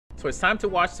So it's time to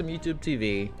watch some YouTube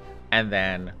TV, and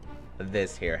then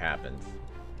this here happens.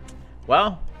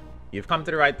 Well, you've come to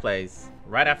the right place.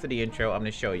 Right after the intro, I'm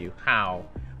going to show you how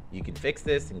you can fix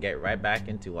this and get right back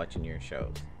into watching your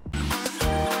shows.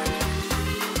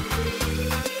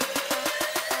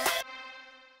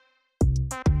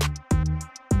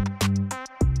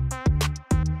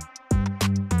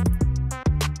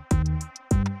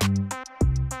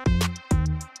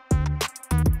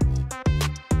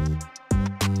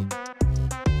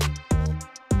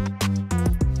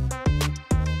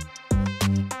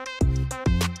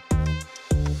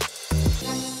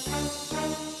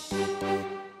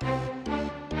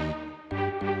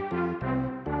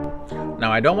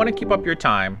 Now, I don't want to keep up your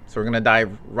time, so we're going to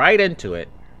dive right into it.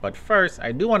 But first,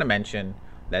 I do want to mention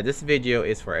that this video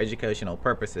is for educational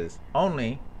purposes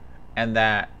only, and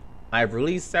that I've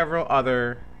released several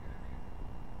other,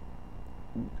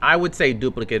 I would say,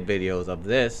 duplicate videos of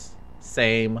this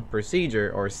same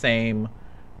procedure or same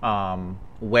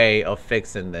way of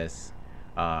fixing this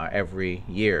every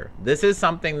year. This is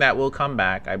something that will come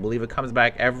back. I believe it comes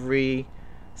back every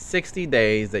 60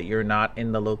 days that you're not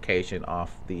in the location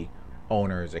of the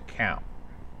owner's account.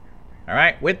 All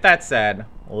right, with that said,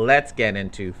 let's get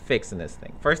into fixing this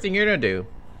thing. First thing you're gonna do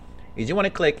is you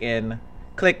want to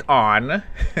click on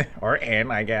or in,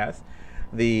 I guess,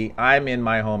 the I'm in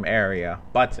my home area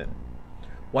button.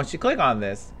 Once you click on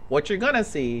this, what you're gonna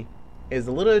see is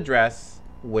a little address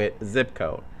with zip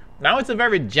code. Now, it's a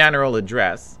very general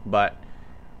address, but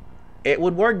it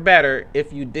would work better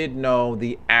if you did know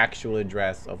the actual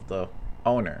address of the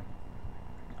owner.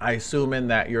 I assuming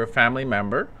that you're a family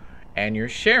member and you're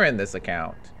sharing this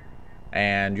account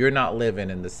and you're not living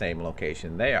in the same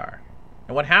location they are.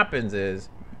 And what happens is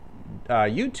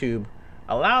YouTube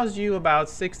allows you about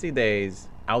 60 days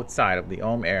outside of the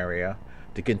home area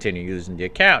to continue using the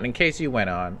account in case you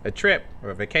went on a trip or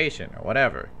a vacation or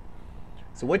whatever.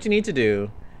 So what you need to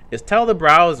do is tell the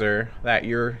browser that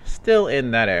you're still in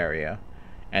that area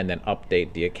and then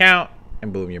update the account,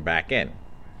 and boom, you're back in.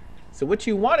 So what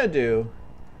you want to do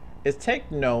is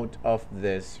take note of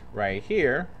this right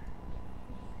here.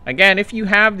 Again, if you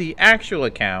have the actual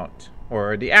account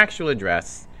or the actual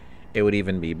address, it would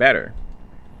even be better.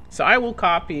 So I will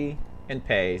copy and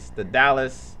paste the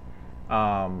Dallas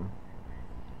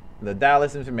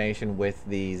information with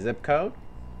the zip code.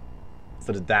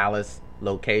 So the Dallas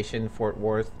location, Fort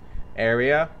Worth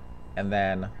area, and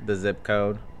then the zip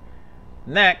code.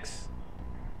 Next,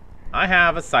 I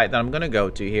have a site that I'm going to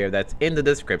go to here that's in the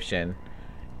description.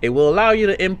 It will allow you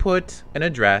to input an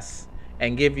address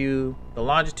and give you the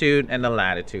longitude and the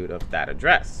latitude of that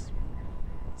address.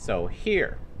 So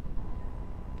here,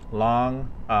 latlong.net.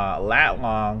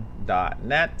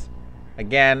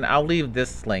 Again, I'll leave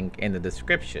this link in the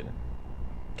description.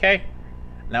 Okay.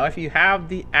 Now, if you have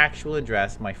the actual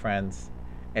address, my friends,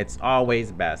 it's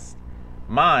always best.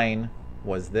 Mine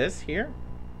was this here.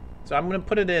 So I'm going to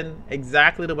put it in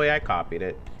exactly the way I copied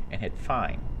it and hit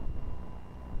find.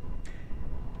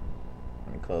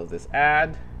 Let me close this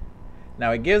ad.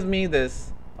 Now it gives me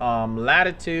this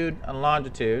latitude and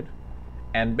longitude,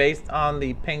 and based on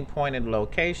the pinpointed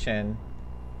location,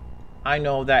 I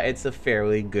know that it's a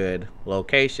fairly good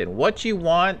location. What you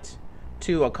want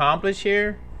to accomplish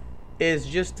here is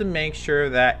just to make sure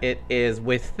that it is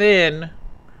within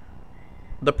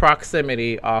the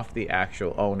proximity of the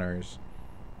actual owner's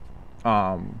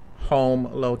home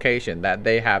location that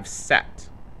they have set.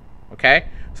 Okay,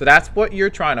 so that's what you're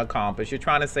trying to accomplish. You're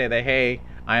trying to say that, hey,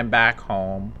 I'm back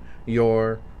home.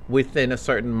 You're within a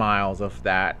certain miles of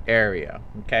that area.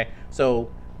 Okay, so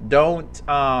don't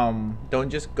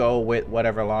just go with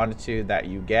whatever longitude that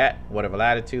you get, whatever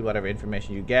latitude, whatever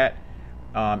information you get.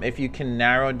 If you can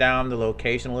narrow down the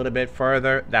location a little bit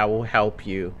further, that will help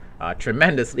you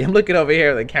tremendously. I'm looking over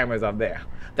here, the camera's up there.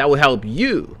 That will help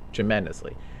you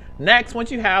tremendously. Next,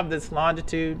 once you have this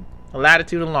latitude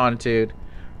and longitude,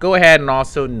 go ahead and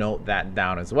also note that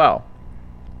down as well.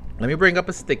 Let me bring up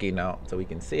a sticky note so we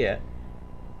can see it.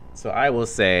 So I will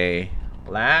say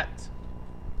lat,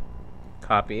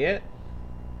 copy it,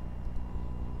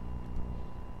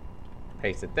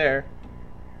 paste it there,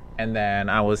 and then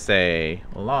I will say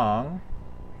long,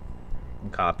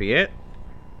 copy it,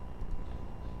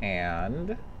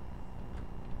 and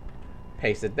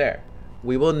paste it there.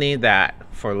 We will need that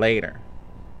for later.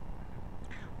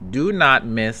 Do not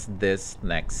miss this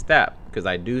next step, because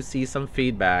I do see some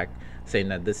feedback saying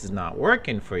that this is not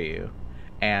working for you,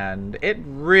 and it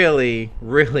really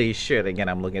should. Again,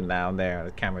 I'm looking down there,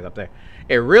 the camera's up there.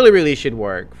 It really should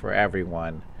work for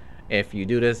everyone if you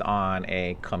do this on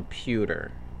a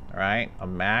computer, all right, a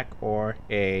Mac or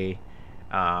a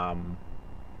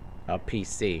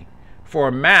PC.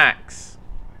 For Macs,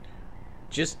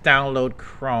 just download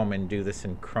Chrome and do this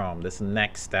in Chrome, this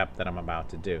next step that I'm about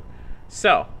to do.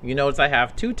 So you notice I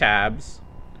have two tabs,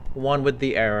 one with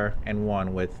the error and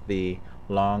one with the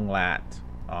long lat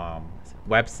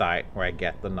website where I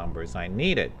get the numbers I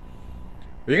needed.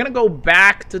 You're gonna go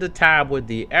back to the tab with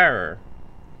the error.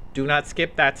 Do not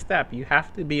skip that step. You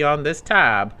have to be on this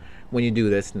tab when you do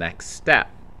this next step.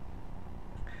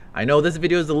 I know this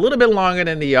video is a little bit longer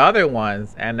than the other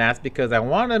ones, and that's because I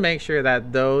want to make sure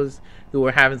that those who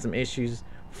are having some issues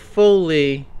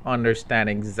fully understand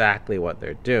exactly what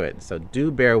they're doing. So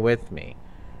do bear with me.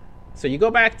 So you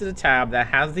go back to the tab that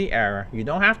has the error. You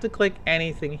don't have to click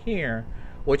anything here.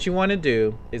 What you want to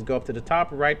do is go up to the top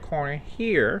right corner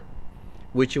here,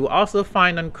 which you will also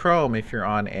find on Chrome if you're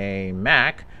on a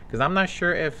Mac, because I'm not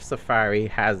sure if Safari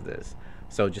has this.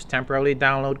 So just temporarily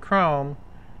download Chrome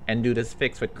and do this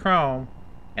fix with Chrome,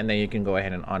 and then you can go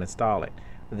ahead and uninstall it.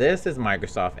 This is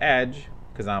Microsoft Edge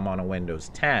because I'm on a Windows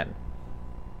 10.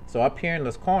 So up here in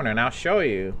this corner, and I'll show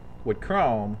you with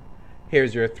Chrome,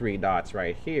 here's your three dots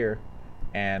right here,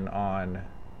 and on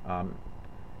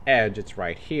Edge it's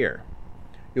right here.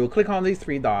 You will click on these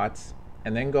three dots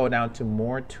and then go down to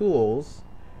More Tools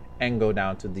and go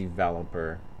down to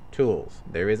Developer Tools.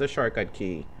 There is a shortcut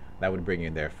key that would bring you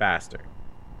there faster.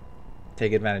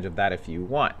 Take advantage of that if you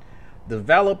want.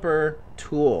 Developer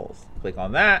Tools, click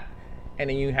on that, and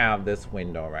then you have this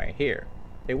window right here.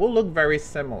 It will look very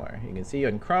similar. You can see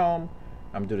on Chrome,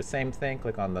 I'm gonna do the same thing.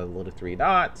 Click on the little three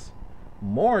dots,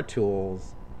 More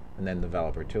Tools, and then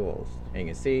Developer Tools. And you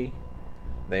can see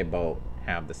they both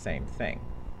have the same thing.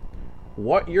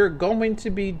 What you're going to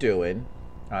be doing,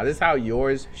 this is how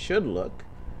yours should look,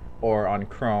 or on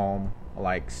Chrome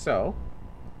like so.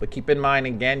 But keep in mind,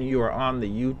 again, you are on the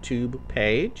YouTube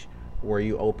page where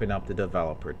you open up the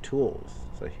developer tools.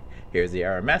 So here's the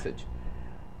error message.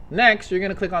 Next, you're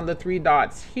going to click on the three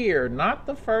dots here, not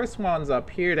the first ones up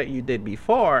here that you did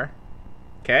before.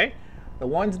 Okay, the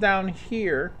ones down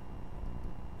here,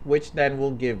 which then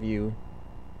will give you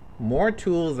more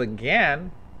tools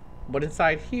again. But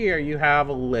inside here, you have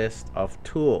a list of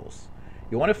tools.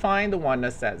 You want to find the one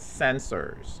that says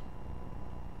sensors.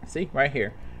 See, right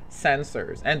here.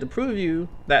 Sensors. And to prove you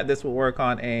that this will work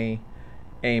on a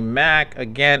Mac,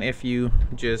 again, if you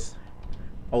just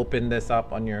open this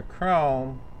up on your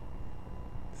Chrome,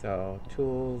 so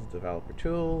tools, developer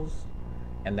tools,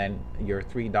 and then your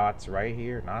three dots right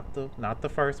here, not the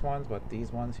first ones, but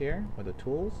these ones here with the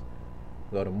tools.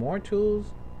 Go to More Tools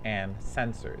and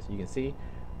Sensors. You can see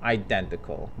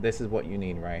identical. This is what you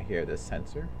need right here, this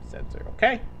sensor,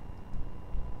 okay?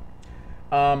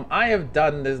 I have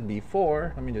done this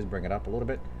before. Let me just bring it up a little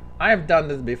bit. I have done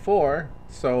this before,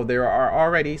 so there are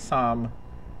already some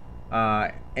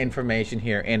information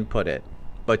here inputted,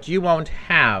 but you won't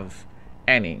have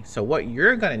any. So what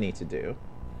you're gonna need to do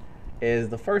is,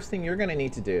 the first thing you're gonna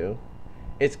need to do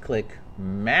is click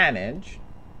Manage.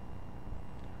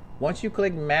 Once you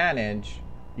click Manage,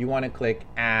 you wanna click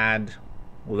Add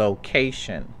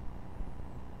Location.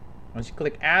 Once you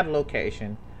click Add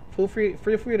Location, feel free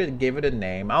to give it a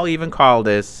name. I'll even call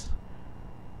this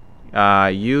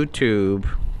YouTube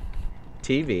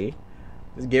TV.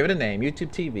 Just give it a name,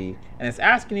 YouTube TV, and it's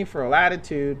asking you for a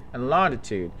latitude and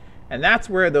longitude, and that's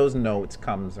where those notes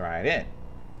comes right in.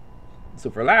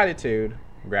 So for latitude,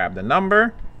 grab the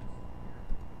number,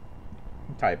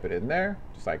 type it in there,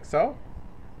 just like so.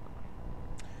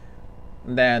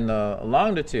 And then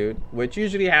longitude, which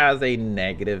usually has a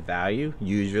negative value,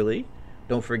 usually.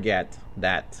 Don't forget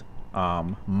that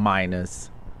minus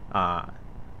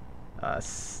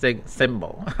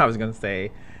symbol. I was gonna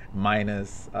say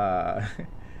minus what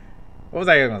was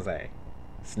I gonna say?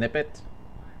 Snippet.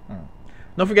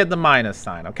 Don't forget the minus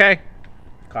sign, okay?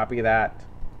 Copy that,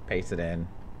 paste it in,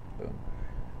 boom.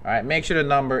 All right, make sure the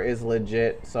number is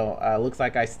legit. So looks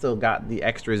like I still got the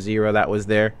extra 0 that was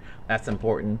there. That's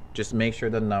important. Just make sure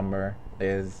the number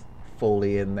is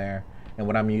fully in there. And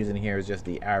what I'm using here is just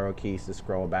the arrow keys to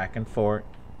scroll back and forth.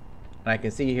 And I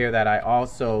can see here that I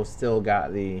also still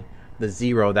got the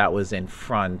 0 that was in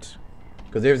front,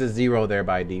 because there's a 0 there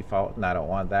by default, and I don't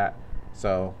want that.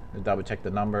 So double check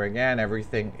the number again.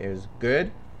 Everything is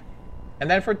good. And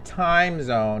then for time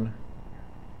zone,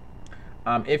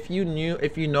 if you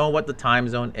know what the time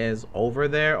zone is over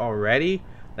there already,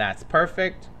 that's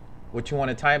perfect. What you want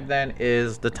to type then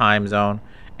is the time zone,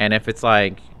 and if it's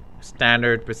like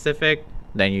standard Pacific,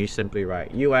 then you simply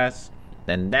write US,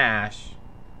 then dash,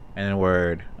 and then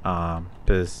word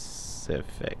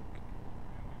Pacific.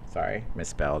 Sorry,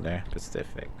 misspelled there.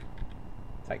 Pacific.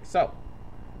 It's like so.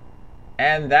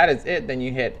 And that is it. Then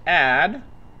you hit add.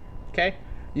 Okay.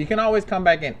 You can always come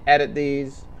back and edit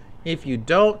these. If you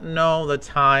don't know the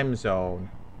time zone,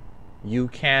 you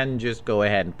can just go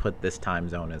ahead and put this time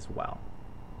zone as well.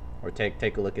 Or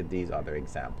take a look at these other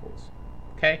examples.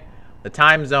 Okay? The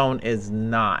time zone is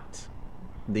not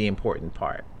the important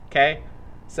part. Okay?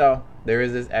 So there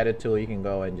is this edit tool. You can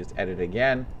go and just edit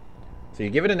again. So you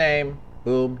give it a name.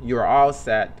 Boom. You are all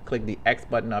set. Click the X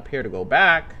button up here to go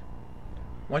back.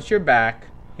 Once you're back,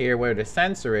 here where the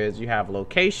sensor is, you have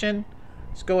location.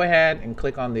 Just go ahead and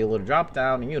click on the little drop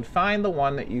down and you'd find the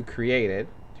one that you created.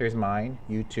 Here's mine,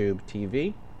 YouTube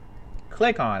TV.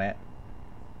 Click on it.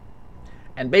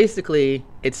 And basically,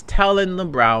 it's telling the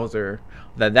browser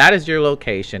that that is your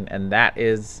location and that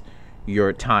is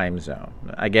your time zone.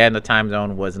 Again, the time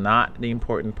zone was not the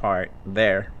important part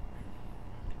there.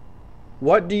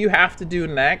 What do you have to do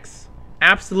next?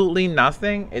 Absolutely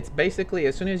nothing. It's basically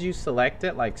as soon as you select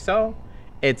it like so,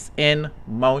 it's in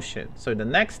motion. So the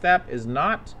next step is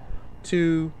not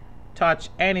to touch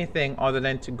anything other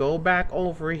than to go back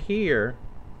over here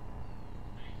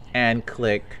and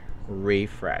click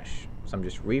refresh. So I'm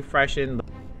just refreshing.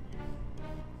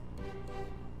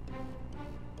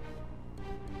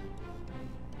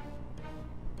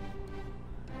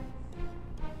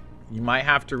 You might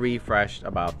have to refresh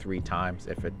about 3 times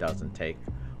if it doesn't take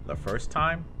the first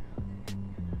time.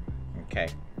 Okay,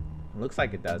 looks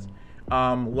like it does.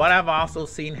 What I've also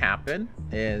seen happen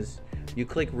is you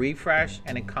click refresh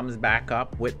and it comes back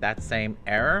up with that same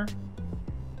error.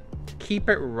 Keep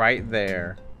it right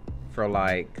there for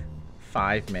like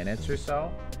 5 minutes or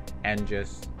so and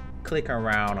just click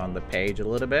around on the page a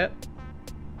little bit.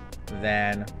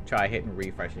 Then try hitting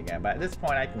refresh again. But at this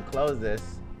point I can close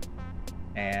this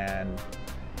and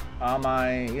all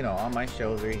my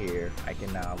shows are here. I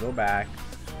can now go back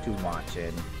to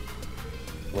watching.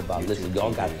 What about listen,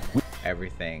 y'all got it.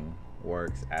 Everything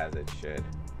works as it should.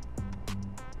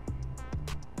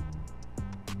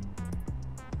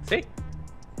 See?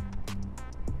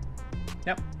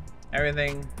 Yep.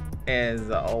 Everything is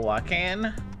working.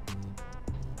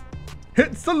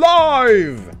 It's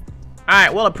alive!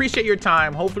 Alright, well, appreciate your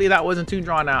time. Hopefully that wasn't too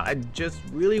drawn out. I just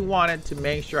really wanted to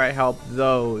make sure I helped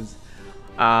those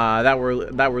that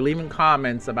were leaving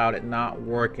comments about it not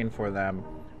working for them.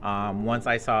 Once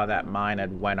I saw that mine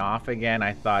had went off again,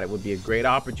 I thought it would be a great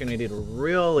opportunity to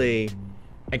really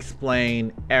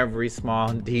explain every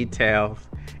small detail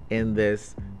in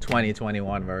this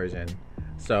 2021 version.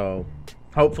 So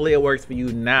hopefully it works for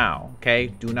you now. Okay,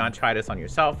 do not try this on your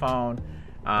cell phone.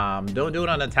 Don't do it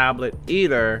on a tablet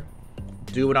either.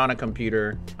 Do it on a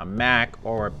computer, a Mac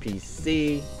or a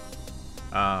PC.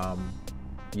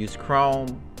 Use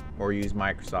Chrome or use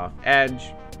Microsoft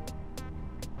Edge.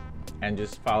 And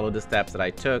just follow the steps that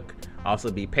I took.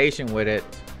 Also be patient with it.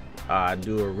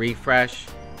 Do a refresh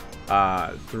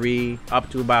up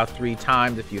to about 3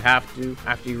 times if you have to.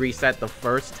 After you reset the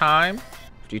first time,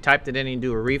 if you typed it in and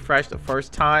do a refresh the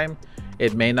first time,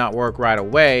 it may not work right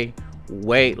away.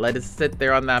 Wait, let it sit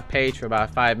there on that page for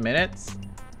about 5 minutes.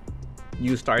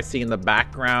 You start seeing the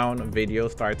background video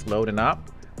starts loading up.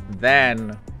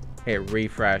 Then hit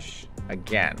refresh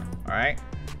again. All right,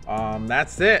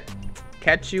 that's it.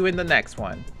 Catch you in the next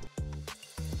one.